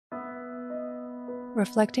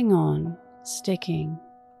reflecting on sticking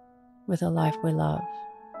with a life we love.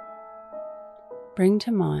 Bring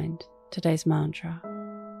to mind today's mantra: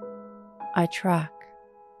 I track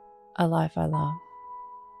a life I love.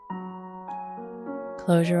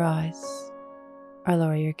 Close your eyes or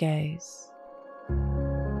lower your gaze.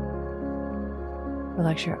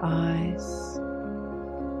 Relax your eyes,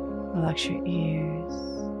 relax your ears,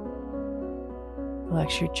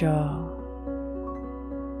 relax your jaw.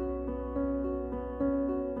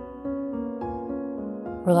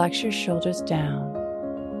 Relax your shoulders down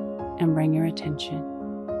and bring your attention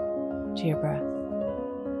to your breath.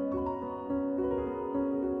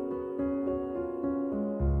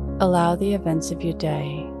 Allow the events of your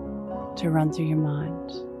day to run through your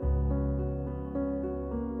mind.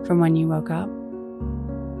 From when you woke up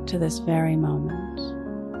to this very moment,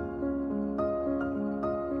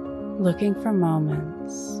 looking for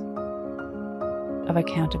moments of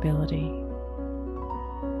accountability.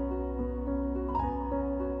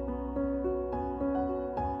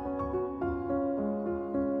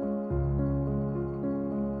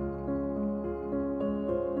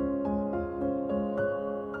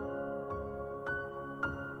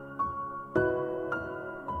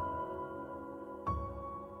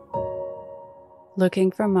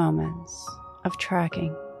 Looking for moments of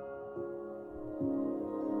tracking.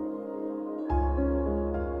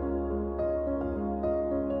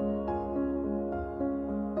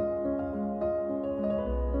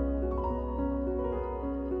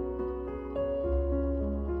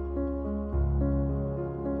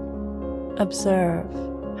 Observe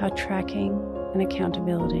how tracking and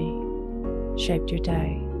accountability shaped your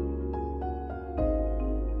day.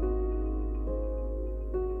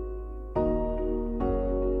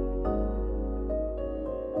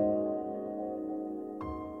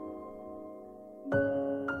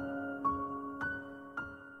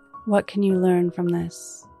 What can you learn from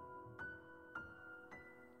this?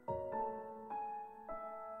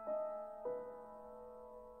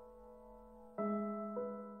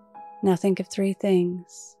 Now think of 3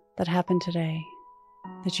 things that happened today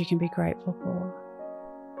that you can be grateful for.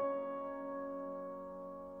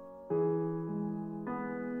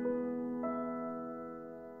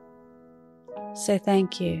 Say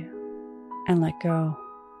thank you and let go,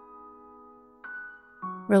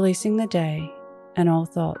 releasing the day and all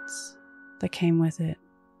thoughts that came with it.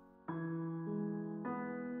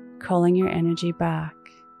 Calling your energy back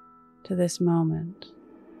to this moment.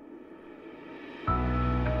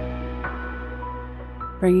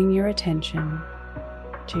 Bringing your attention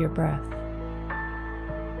to your breath.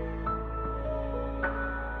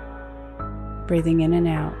 Breathing in and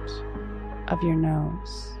out of your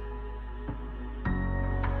nose.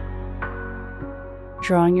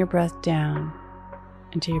 Drawing your breath down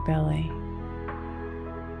into your belly,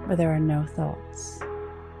 where there are no thoughts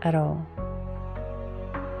at all.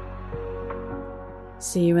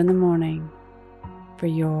 See you in the morning for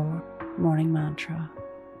your morning mantra.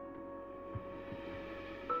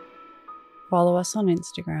 Follow us on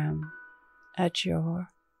Instagram at Your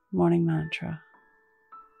Morning Mantra.